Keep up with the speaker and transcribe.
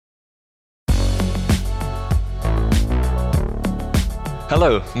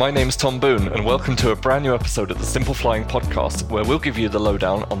Hello, my name's Tom Boone, and welcome to a brand new episode of the Simple Flying Podcast, where we'll give you the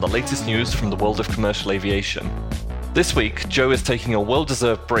lowdown on the latest news from the world of commercial aviation. This week, Joe is taking a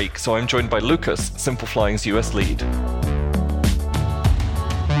well-deserved break, so I'm joined by Lucas, Simple Flying's US lead.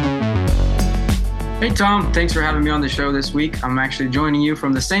 Hey Tom, thanks for having me on the show this week. I'm actually joining you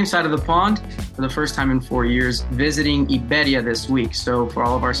from the same side of the pond for the first time in 4 years, visiting Iberia this week. So for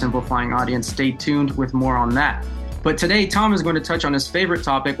all of our Simple Flying audience, stay tuned with more on that. But today, Tom is going to touch on his favorite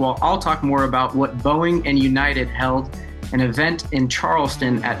topic, while I'll talk more about what Boeing and United held an event in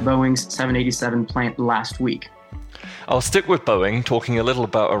Charleston at Boeing's 787 plant last week. I'll stick with Boeing, talking a little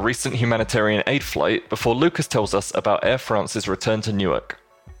about a recent humanitarian aid flight before Lucas tells us about Air France's return to Newark.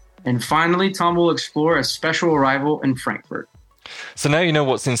 And finally, Tom will explore a special arrival in Frankfurt. So now you know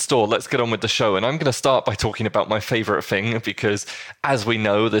what's in store, let's get on with the show. And I'm going to start by talking about my favorite thing, because as we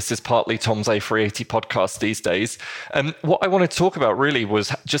know, this is partly Tom's A380 podcast these days. What I wanted to talk about really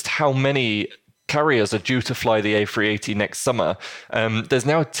was just how many carriers are due to fly the A380 next summer. There's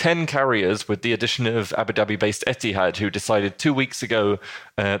now 10 carriers with the addition of Abu Dhabi-based Etihad, who decided 2 weeks ago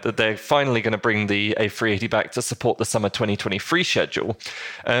that they're finally going to bring the A380 back to support the summer 2023 schedule.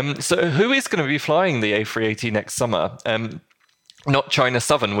 So who is going to be flying the A380 next summer? Not China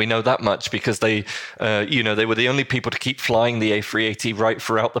Southern, we know that much, because they were the only people to keep flying the A380 right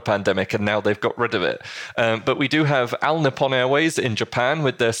throughout the pandemic, and now they've got rid of it. But we do have All Nippon Airways in Japan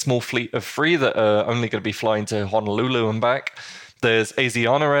with their small fleet of 3 that are only going to be flying to Honolulu and back. There's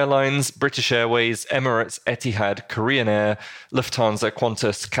Asiana Airlines, British Airways, Emirates, Etihad, Korean Air, Lufthansa,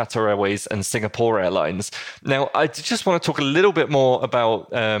 Qantas, Qatar Airways, and Singapore Airlines. Now, I just want to talk a little bit more about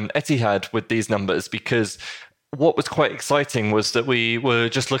Etihad with these numbers, because what was quite exciting was that we were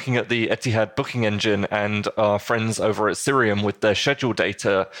just looking at the Etihad booking engine and our friends over at Cirium with their schedule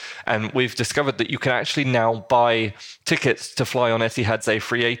data, and we've discovered that you can actually now buy tickets to fly on Etihad's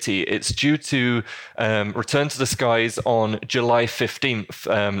A380. It's due to return to the skies on July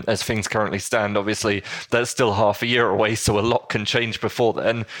 15th, as things currently stand. Obviously, that's still half a year away, so a lot can change before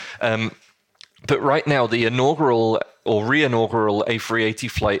then. But right now, the inaugural or re-inaugural A380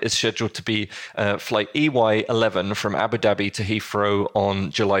 flight is scheduled to be flight EY11 from Abu Dhabi to Heathrow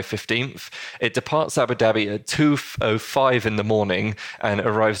on July 15th. It departs Abu Dhabi at 2:05 in the morning and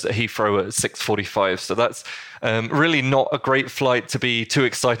arrives at Heathrow at 6:45. So that's really not a great flight to be too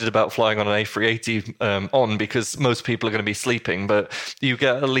excited about flying on an A380 on, because most people are going to be sleeping. But you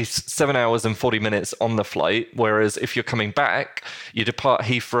get at least 7 hours and 40 minutes on the flight, whereas if you're coming back, you depart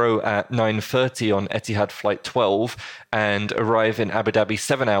Heathrow at 9:30 on Etihad Flight 12 and arrive in Abu Dhabi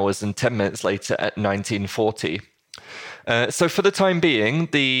 7 hours and 10 minutes later at 19:40. So for the time being,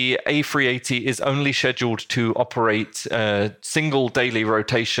 the A380 is only scheduled to operate single daily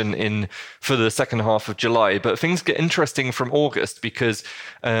rotation for the second half of July. But things get interesting from August, because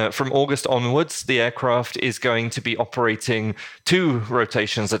from August onwards, the aircraft is going to be operating 2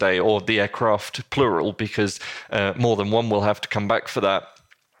 rotations a day, or the aircraft plural, because more than one will have to come back for that.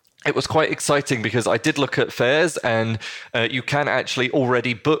 It was quite exciting because I did look at fares, and you can actually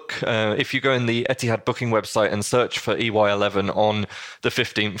already book. If you go in the Etihad booking website and search for EY11 on the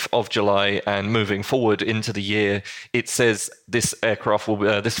 15th of July and moving forward into the year, it says this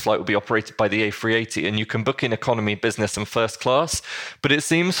flight will be operated by the A380, and you can book in economy, business, and first class. But it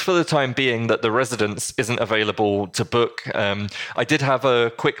seems for the time being that the residence isn't available to book. I did have a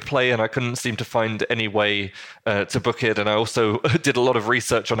quick play, and I couldn't seem to find any way to book it. And I also did a lot of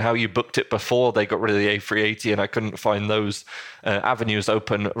research on how you booked it before they got rid of the A380, and I couldn't find those avenues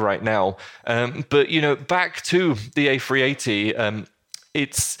open right now. But, back to the A380,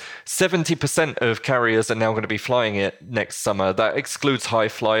 it's 70% of carriers are now going to be flying it next summer. That excludes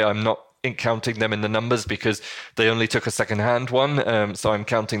Hi-Fly. I'm not counting them in the numbers because they only took a second-hand one. So I'm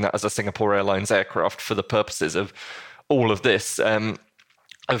counting that as a Singapore Airlines aircraft for the purposes of all of this.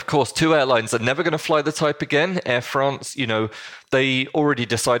 Of course, 2 airlines are never going to fly the type again. Air France, they already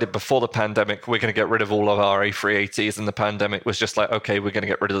decided before the pandemic, we're going to get rid of all of our A380s, and the pandemic was just like, okay, we're going to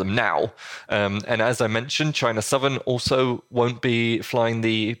get rid of them now. And as I mentioned, China Southern also won't be flying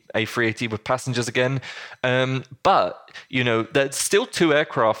the A380 with passengers again. But, there's still 2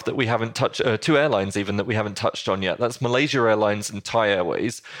 aircraft that we haven't touched, 2 airlines even that we haven't touched on yet. That's Malaysia Airlines and Thai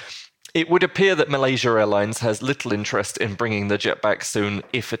Airways. It would appear that Malaysia Airlines has little interest in bringing the jet back soon,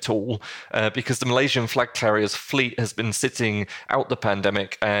 if at all, because the Malaysian flag carrier's fleet has been sitting out the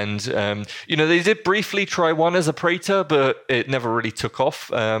pandemic. And, they did briefly try one as a Praetor, but it never really took off,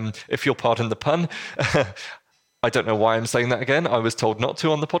 if you'll pardon the pun. I don't know why I'm saying that again. I was told not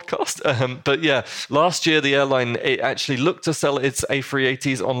to on the podcast. But yeah, last year the airline, it actually looked to sell its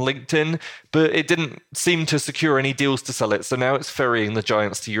A380s on LinkedIn, but it didn't seem to secure any deals to sell it. So now it's ferrying the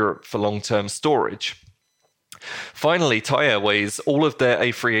giants to Europe for long-term storage. Finally, Thai Airways, all of their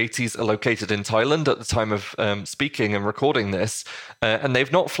A380s are located in Thailand at the time of speaking and recording this, and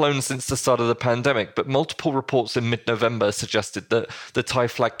they've not flown since the start of the pandemic, but multiple reports in mid-November suggested that the Thai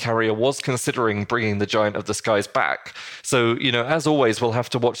flag carrier was considering bringing the giant of the skies back. So, as always, we'll have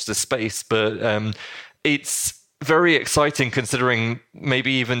to watch this space, but it's very exciting considering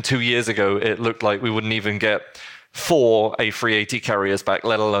maybe even 2 years ago, it looked like we wouldn't even get 4 A380 carriers back,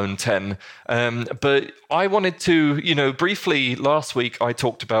 let alone 10. But I wanted to, briefly last week, I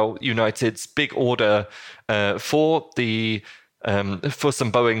talked about United's big order for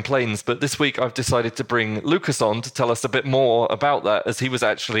some Boeing planes. But this week, I've decided to bring Lucas on to tell us a bit more about that, as he was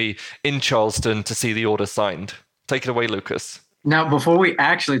actually in Charleston to see the order signed. Take it away, Lucas. Now, before we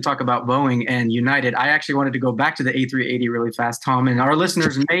actually talk about Boeing and United, I actually wanted to go back to the A380 really fast, Tom. And our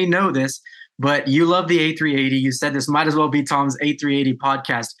listeners may know this, but you love the A380. You said this might as well be Tom's A380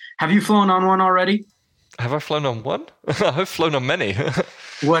 podcast. Have you flown on one already? Have I flown on one? I've flown on many.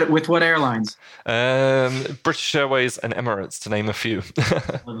 With what airlines? British Airways and Emirates, to name a few.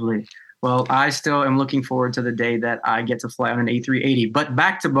 Lovely. Well, I still am looking forward to the day that I get to fly on an A380. But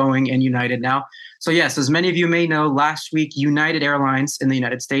back to Boeing and United now. So yes, as many of you may know, last week, United Airlines in the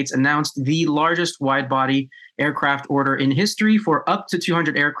United States announced the largest wide-body aircraft order in history for up to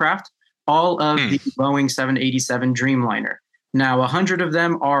 200 aircraft, all of the Boeing 787 Dreamliner. Now, 100 of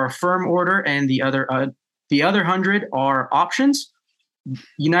them are a firm order, and the other 100 are options.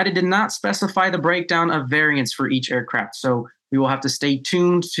 United did not specify the breakdown of variants for each aircraft, so we will have to stay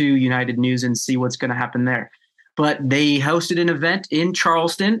tuned to United News and see what's going to happen there. But they hosted an event in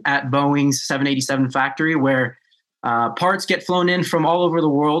Charleston at Boeing's 787 factory where parts get flown in from all over the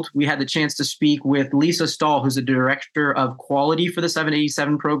world. We had the chance to speak with Lisa Stahl, who's the director of quality for the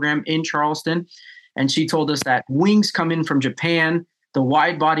 787 program in Charleston. And she told us that wings come in from Japan, the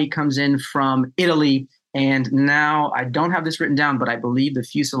wide body comes in from Italy, and now I don't have this written down, but I believe the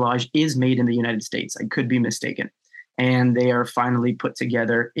fuselage is made in the United States. I could be mistaken. And they are finally put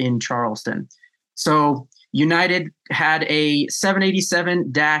together in Charleston. So United had a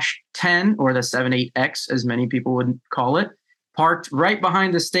 787-10, or the 78X, as many people would call it, parked right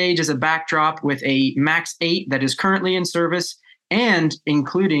behind the stage as a backdrop with a MAX 8 that is currently in service, and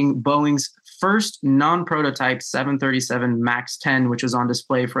including Boeing's first non-prototype 737 MAX 10, which was on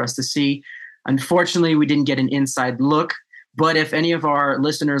display for us to see. Unfortunately, we didn't get an inside look, but if any of our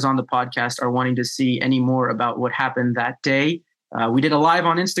listeners on the podcast are wanting to see any more about what happened that day, we did a live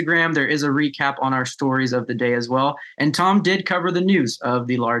on Instagram. There is a recap on our stories of the day as well. And Tom did cover the news of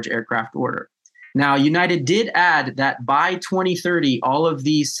the large aircraft order. Now, United did add that by 2030, all of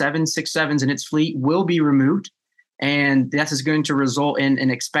the 767s in its fleet will be removed. And that is going to result in an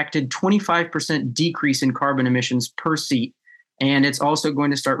expected 25% decrease in carbon emissions per seat. And it's also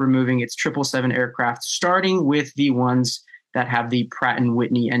going to start removing its 777 aircraft, starting with the ones that have the Pratt &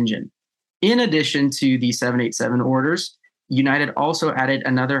 Whitney engine. In addition to the 787 orders, United also added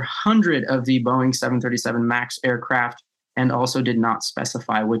another 100 of the Boeing 737 MAX aircraft and also did not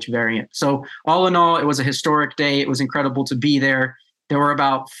specify which variant. So all in all, it was a historic day. It was incredible to be there. There are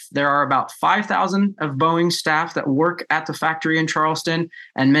about 5,000 of Boeing staff that work at the factory in Charleston,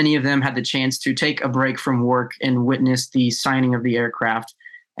 and many of them had the chance to take a break from work and witness the signing of the aircraft.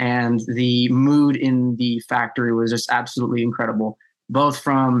 And the mood in the factory was just absolutely incredible, both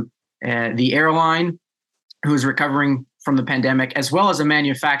from the airline, who's recovering from the pandemic, as well as a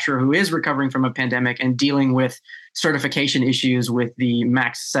manufacturer who is recovering from a pandemic and dealing with certification issues with the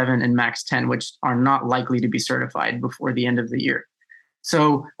MAX 7 and MAX 10, which are not likely to be certified before the end of the year.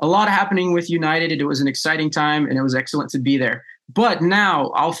 So a lot happening with United. It was an exciting time, and it was excellent to be there. But now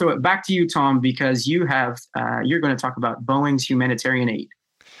I'll throw it back to you, Tom, because you're going to talk about Boeing's humanitarian aid.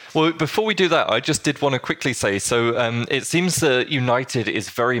 Well, before we do that, I just did want to quickly say, so it seems that United is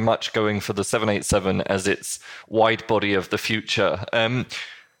very much going for the 787 as its wide body of the future.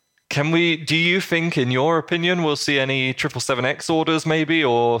 Do you think, in your opinion, we'll see any 777X orders maybe,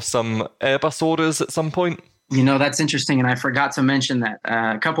 or some Airbus orders at some point? That's interesting. And I forgot to mention that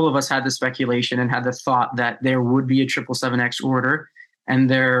a couple of us had the speculation and had the thought that there would be a 777X order, and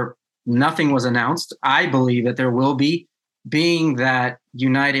nothing was announced. I believe that there will be, being that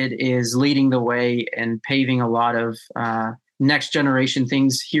United is leading the way and paving a lot of next generation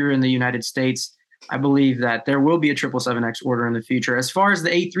things here in the United States. I believe that there will be a 777X order in the future. As far as the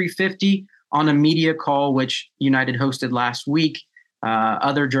A350, on a media call, which United hosted last week,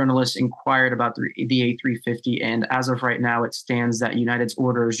 Other journalists inquired about the A350, and as of right now, it stands that United's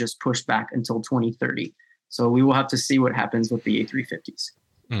order is just pushed back until 2030. So we will have to see what happens with the A350s.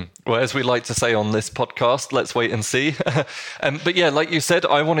 Well, as we like to say on this podcast, let's wait and see. But yeah, like you said,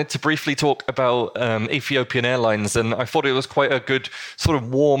 I wanted to briefly talk about Ethiopian Airlines, and I thought it was quite a good sort of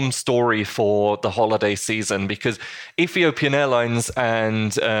warm story for the holiday season because Ethiopian Airlines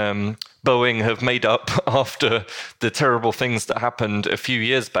and Boeing have made up after the terrible things that happened a few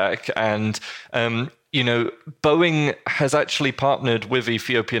years back. And Boeing has actually partnered with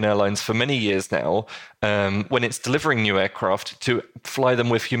Ethiopian Airlines for many years now when it's delivering new aircraft to fly them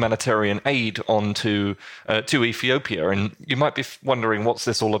with humanitarian aid onto to Ethiopia. And you might be wondering what's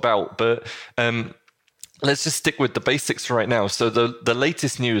this all about, but let's just stick with the basics right now. So the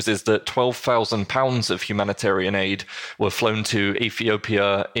latest news is that 12,000 pounds of humanitarian aid were flown to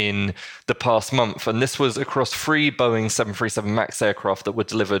Ethiopia in the past month. And this was across 3 Boeing 737 MAX aircraft that were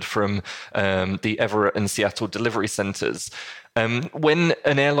delivered from the Everett and Seattle delivery centers. When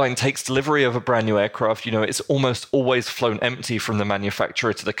an airline takes delivery of a brand new aircraft, it's almost always flown empty from the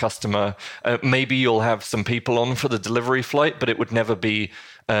manufacturer to the customer. Maybe you'll have some people on for the delivery flight, but it would never be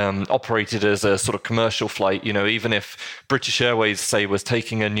operated as a sort of commercial flight. Even if British Airways, say, was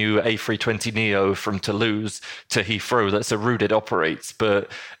taking a new A320neo from Toulouse to Heathrow, that's a route it operates. But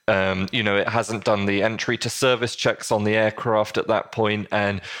it hasn't done the entry to service checks on the aircraft at that point.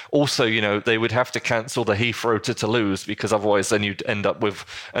 And also, they would have to cancel the Heathrow to Toulouse because otherwise then you'd end up with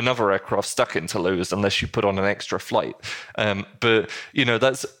another aircraft stuck in Toulouse unless you put on an extra flight. But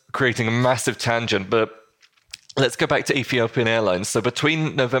that's creating a massive tangent. But let's go back to Ethiopian Airlines. So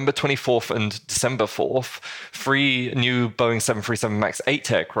between November 24th and December 4th, 3 new Boeing 737 MAX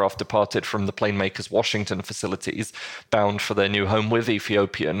 8 aircraft departed from the plane maker's Washington facilities, bound for their new home with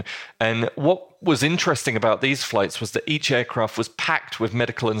Ethiopian. And what was interesting about these flights was that each aircraft was packed with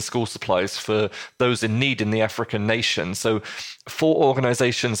medical and school supplies for those in need in the African nation. So 4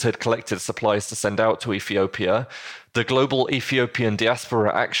 organizations had collected supplies to send out to Ethiopia. The Global Ethiopian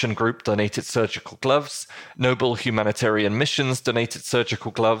Diaspora Action Group donated surgical gloves. Noble Humanitarian Missions donated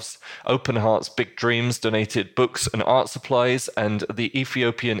surgical gloves. Open Hearts Big Dreams donated books and art supplies. And the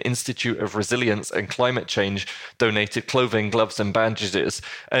Ethiopian Institute of Resilience and Climate Change donated clothing, gloves, and bandages.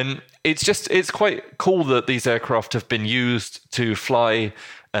 And it's quite cool that these aircraft have been used to fly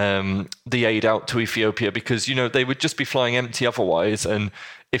the aid out to Ethiopia because, they would just be flying empty otherwise. And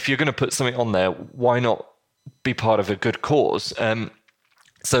if you're going to put something on there, why not be part of a good cause?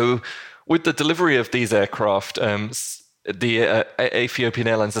 So with the delivery of these aircraft, the Ethiopian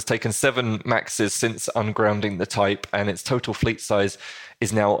Airlines has taken 7 MAXes since ungrounding the type, and its total fleet size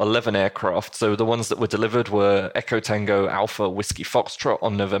is now 11 aircraft. So the ones that were delivered were Echo Tango Alpha Whiskey Foxtrot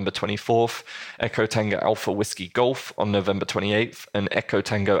on November 24th, Echo Tango Alpha Whiskey Golf on November 28th, and Echo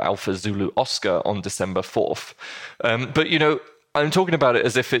Tango Alpha Zulu Oscar on December 4th. But, I'm talking about it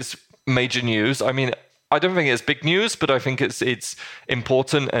as if it's major news. I mean, I don't think it's big news, but I think it's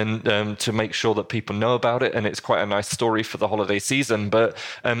important and to make sure that people know about it. And it's quite a nice story for the holiday season, but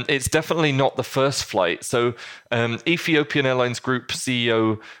it's definitely not the first flight. So Ethiopian Airlines Group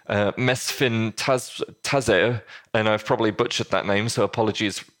CEO Mesfin Tazer, and I've probably butchered that name, so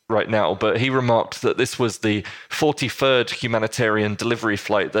apologies right now, but he remarked that this was the 43rd humanitarian delivery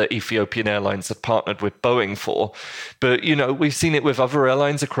flight that Ethiopian Airlines had partnered with Boeing for. But, we've seen it with other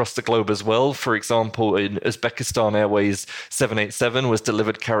airlines across the globe as well. For example, in Uzbekistan Airways 787 was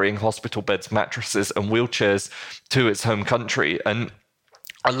delivered carrying hospital beds, mattresses, and wheelchairs to its home country. And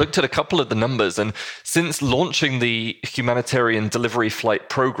I looked at a couple of the numbers, and since launching the humanitarian delivery flight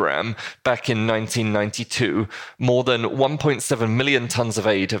program back in 1992, more than 1.7 million tons of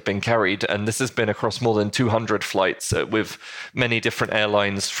aid have been carried, and this has been across more than 200 flights with many different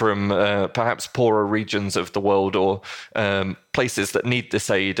airlines from perhaps poorer regions of the world or places that need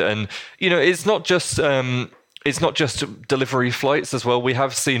this aid. And, it's not just delivery flights as well. We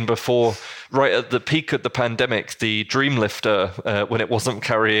have seen before, right at the peak of the pandemic, the Dreamlifter, when it wasn't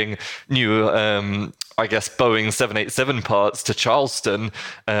carrying new, Boeing 787 parts to Charleston,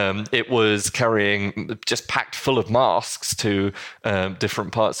 it was carrying just packed full of masks to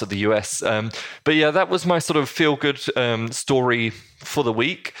different parts of the US. But yeah, that was my sort of feel-good story for the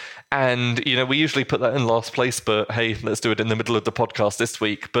week. And, we usually put that in last place, but hey, let's do it in the middle of the podcast this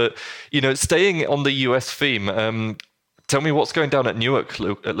week. But, staying on the US theme, tell me what's going down at Newark,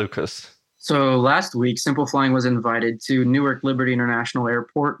 Lucas. So last week, Simple Flying was invited to Newark Liberty International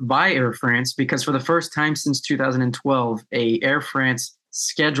Airport by Air France because for the first time since 2012, a Air France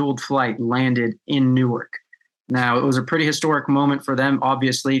scheduled flight landed in Newark. Now, it was a pretty historic moment for them,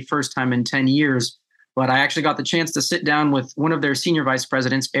 obviously, first time in 10 years But I actually got the chance to sit down with one of their senior vice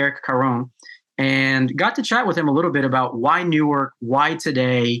presidents, Eric Caron, and got to chat with him a little bit about why Newark, why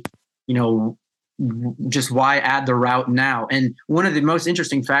today, just why add the route now. And one of the most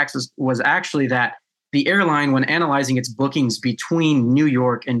interesting facts was actually that the airline, when analyzing its bookings between New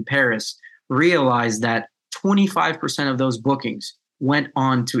York and Paris, realized that 25% of those bookings went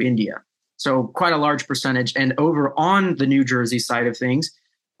on to India. So quite a large percentage. And over on the New Jersey side of things,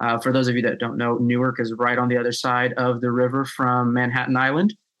 for those of you that don't know, Newark is right on the other side of the river from Manhattan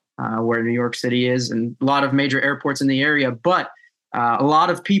Island, where New York City is, and a lot of major airports in the area. But a lot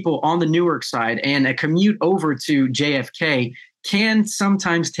of people on the Newark side, and a commute over to JFK can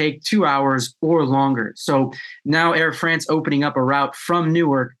sometimes take 2 hours or longer. So now Air France opening up a route from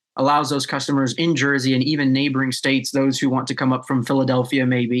Newark allows those customers in Jersey and even neighboring states, those who want to come up from Philadelphia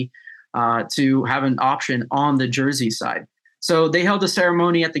maybe, to have an option on the Jersey side. So they held a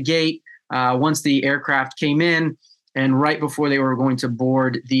ceremony at the gate once the aircraft came in, and right before they were going to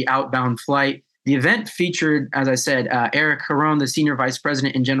board the outbound flight. The event featured, as I said, Eric Caron, the senior vice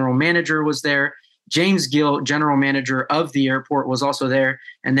president and general manager, was there. James Gill, general manager of the airport, was also there.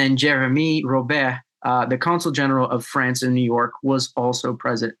 And then Jeremy Robert, the consul general of France in New York, was also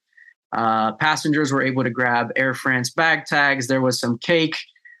present. Passengers were able to grab Air France bag tags. There was some cake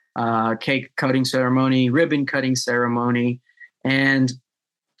cutting ceremony, ribbon cutting ceremony. And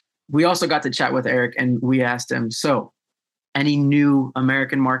we also got to chat with Eric, and we asked him, so any new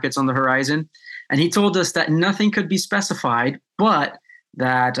American markets on the horizon? And he told us that nothing could be specified, but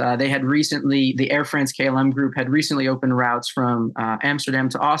that they had recently, the Air France KLM group had recently opened routes from Amsterdam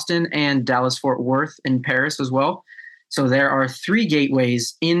to Austin and Dallas-Fort Worth in Paris as well. So there are 3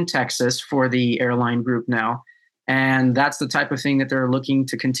 gateways in Texas for the airline group now. And that's the type of thing that they're looking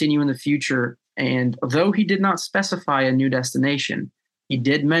to continue in the future. And though he did not specify a new destination, he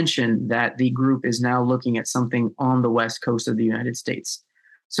did mention that the group is now looking at something on the West Coast of the United States.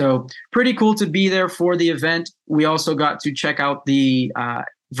 So pretty cool to be there for the event. We also got to check out the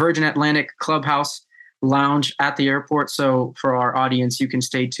Virgin Atlantic Clubhouse Lounge at the airport. So for our audience, you can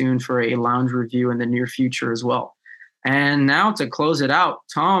stay tuned for a lounge review in the near future as well. And now to close it out,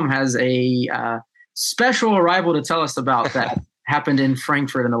 Tom has a special arrival to tell us about that happened in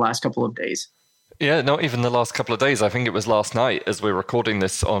Frankfurt in the last couple of days. Yeah, not even the last couple of days. I think it was last night as we're recording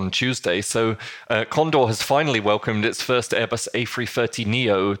this on Tuesday. So Condor has finally welcomed its first Airbus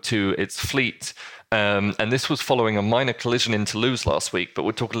A330neo to its fleet. And this was following a minor collision in Toulouse last week, but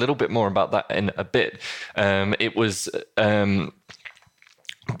we'll talk a little bit more about that in a bit. It was...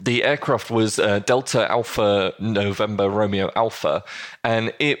 The aircraft was Delta Alpha November Romeo Alpha,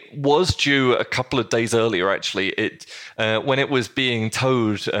 and it was due a couple of days earlier, actually. When it was being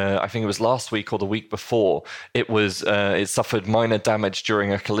towed, I think it was last week or the week before, it suffered minor damage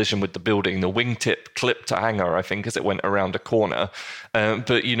during a collision with the building. The wingtip clipped a hangar, I think, as it went around a corner. But,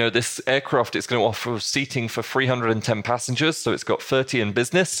 this aircraft is going to offer seating for 310 passengers. So it's got 30 in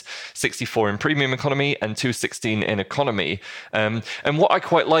business, 64 in premium economy, and 216 in economy. And what I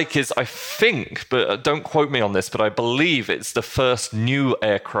quite like is, I think, but don't quote me on this, but I believe it's the first new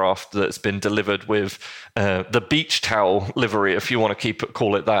aircraft that's been delivered with the beach towel livery, if you want to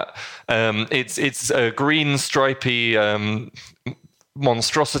call it that. It's a green stripy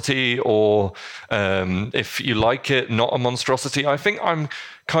monstrosity, or if you like it, not a monstrosity. I think I'm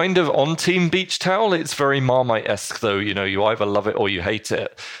kind of on team beach towel. It's very Marmite-esque though, you either love it or you hate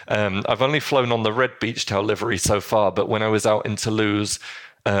it. I've only flown on the red beach towel livery so far, but when I was out in Toulouse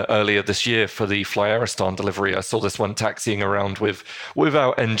earlier this year for the Fly Ariston delivery, I saw this one taxiing around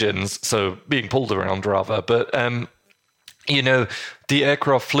without engines, so being pulled around rather. But the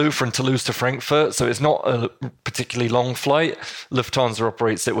aircraft flew from Toulouse to Frankfurt, so it's not a particularly long flight. Lufthansa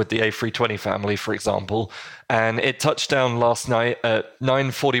operates it with the A320 family, for example, and it touched down last night at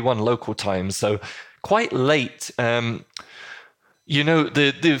 9:41 local time, so quite late. The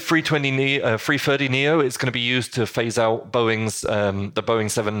 330neo is going to be used to phase out Boeing's the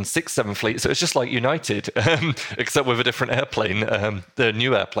Boeing 767 fleet. So it's just like United, except with a different airplane, the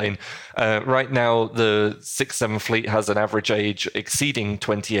new airplane. Right now, the 67 fleet has an average age exceeding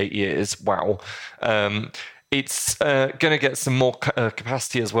 28 years. Wow. It's going to get some more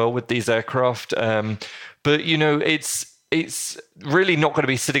capacity as well with these aircraft. But, it's really not going to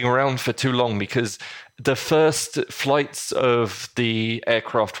be sitting around for too long, because the first flights of the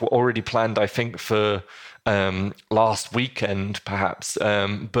aircraft were already planned, I think, for last weekend, perhaps.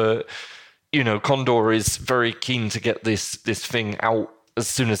 But, Condor is very keen to get this thing out as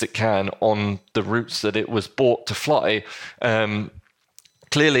soon as it can on the routes that it was bought to fly.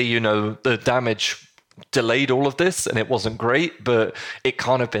 Clearly, the damage delayed all of this, and it wasn't great, but it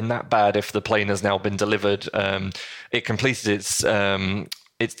can't have been that bad if the plane has now been delivered. It completed its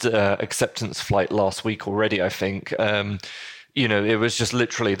acceptance flight last week already, I think. It was just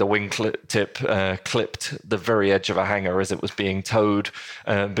literally the wing tip clipped the very edge of a hangar as it was being towed.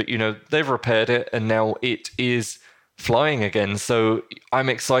 But they've repaired it, and now it is flying again. So I'm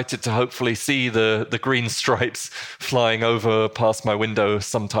excited to hopefully see the green stripes flying over past my window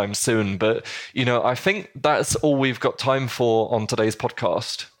sometime soon. But, I think that's all we've got time for on today's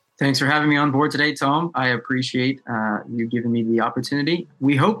podcast. Thanks for having me on board today, Tom. I appreciate you giving me the opportunity.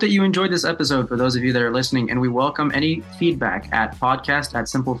 We hope that you enjoyed this episode for those of you that are listening, and we welcome any feedback at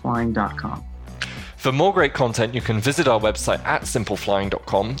podcast@simpleflying.com. For more great content, you can visit our website at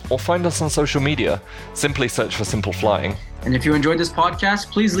simpleflying.com or find us on social media. Simply search for Simple Flying. And if you enjoyed this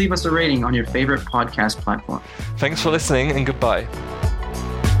podcast, please leave us a rating on your favorite podcast platform. Thanks for listening, and goodbye.